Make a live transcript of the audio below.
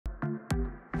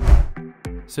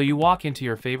So you walk into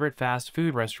your favorite fast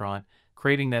food restaurant,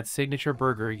 craving that signature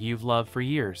burger you've loved for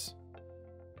years.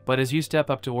 But as you step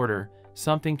up to order,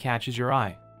 something catches your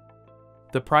eye.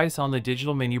 The price on the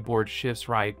digital menu board shifts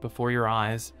right before your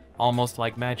eyes, almost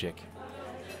like magic.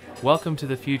 Welcome to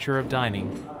the future of dining,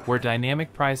 where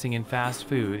dynamic pricing in fast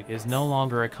food is no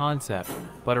longer a concept,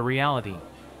 but a reality.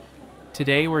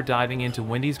 Today we're diving into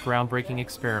Wendy's groundbreaking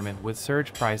experiment with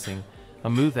surge pricing, a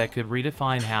move that could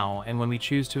redefine how and when we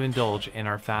choose to indulge in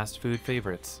our fast food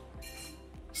favorites.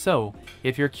 So,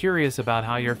 if you're curious about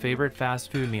how your favorite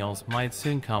fast food meals might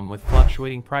soon come with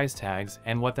fluctuating price tags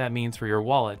and what that means for your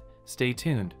wallet, stay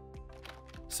tuned.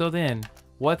 So then,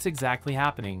 what's exactly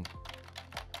happening?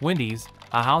 Wendy's,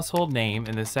 a household name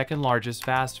and the second largest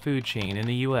fast food chain in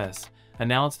the US,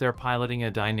 announced they're piloting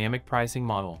a dynamic pricing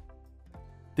model.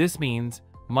 This means,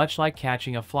 much like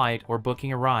catching a flight or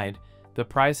booking a ride, the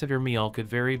price of your meal could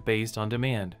vary based on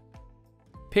demand.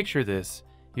 Picture this: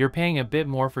 you're paying a bit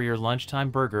more for your lunchtime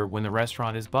burger when the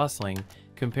restaurant is bustling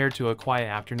compared to a quiet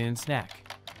afternoon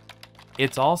snack.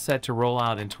 It's all set to roll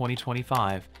out in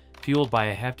 2025, fueled by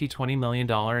a hefty $20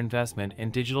 million investment in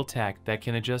digital tech that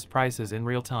can adjust prices in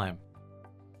real time.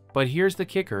 But here's the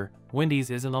kicker: Wendy's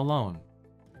isn't alone.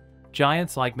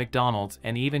 Giants like McDonald's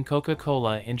and even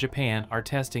Coca-Cola in Japan are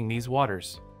testing these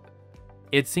waters.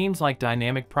 It seems like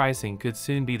dynamic pricing could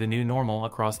soon be the new normal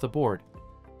across the board.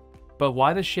 But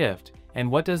why the shift,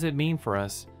 and what does it mean for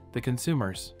us, the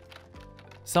consumers?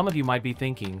 Some of you might be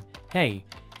thinking, hey,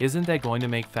 isn't that going to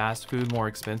make fast food more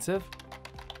expensive?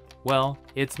 Well,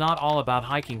 it's not all about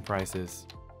hiking prices.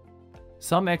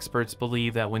 Some experts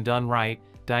believe that when done right,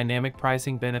 dynamic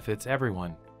pricing benefits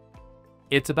everyone.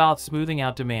 It's about smoothing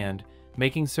out demand,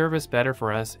 making service better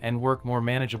for us and work more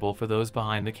manageable for those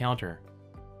behind the counter.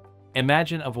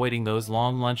 Imagine avoiding those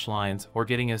long lunch lines or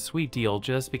getting a sweet deal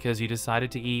just because you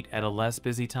decided to eat at a less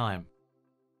busy time.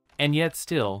 And yet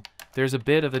still, there's a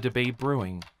bit of a debate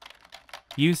brewing.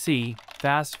 You see,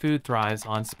 fast food thrives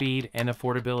on speed and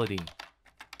affordability.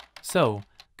 So,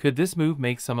 could this move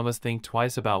make some of us think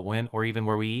twice about when or even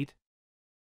where we eat?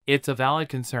 It's a valid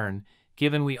concern,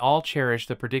 given we all cherish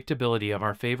the predictability of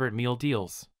our favorite meal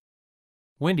deals.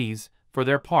 Wendy's, for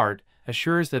their part,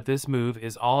 assures that this move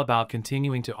is all about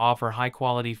continuing to offer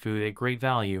high-quality food at great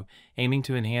value, aiming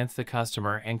to enhance the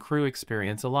customer and crew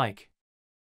experience alike.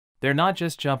 They're not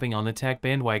just jumping on the tech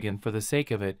bandwagon for the sake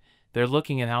of it, they're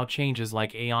looking at how changes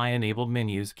like AI-enabled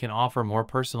menus can offer more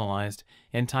personalized,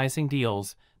 enticing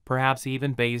deals, perhaps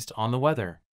even based on the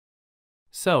weather.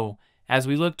 So, as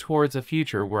we look towards a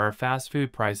future where our fast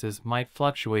food prices might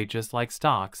fluctuate just like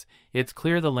stocks, it's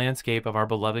clear the landscape of our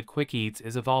beloved quick eats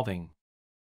is evolving.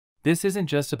 This isn't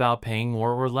just about paying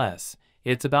more or less,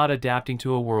 it's about adapting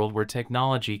to a world where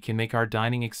technology can make our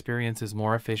dining experiences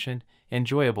more efficient,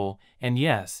 enjoyable, and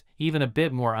yes, even a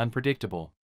bit more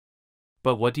unpredictable.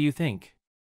 But what do you think?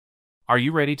 Are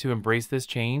you ready to embrace this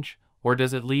change, or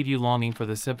does it leave you longing for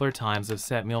the simpler times of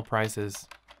set meal prices?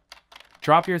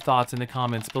 Drop your thoughts in the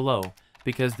comments below,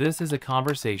 because this is a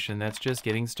conversation that's just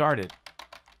getting started.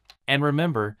 And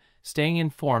remember, staying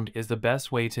informed is the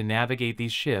best way to navigate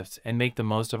these shifts and make the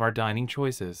most of our dining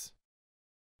choices.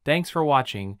 Thanks for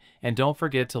watching, and don't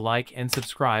forget to like and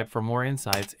subscribe for more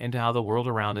insights into how the world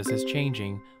around us is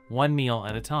changing, one meal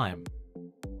at a time.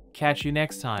 Catch you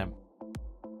next time.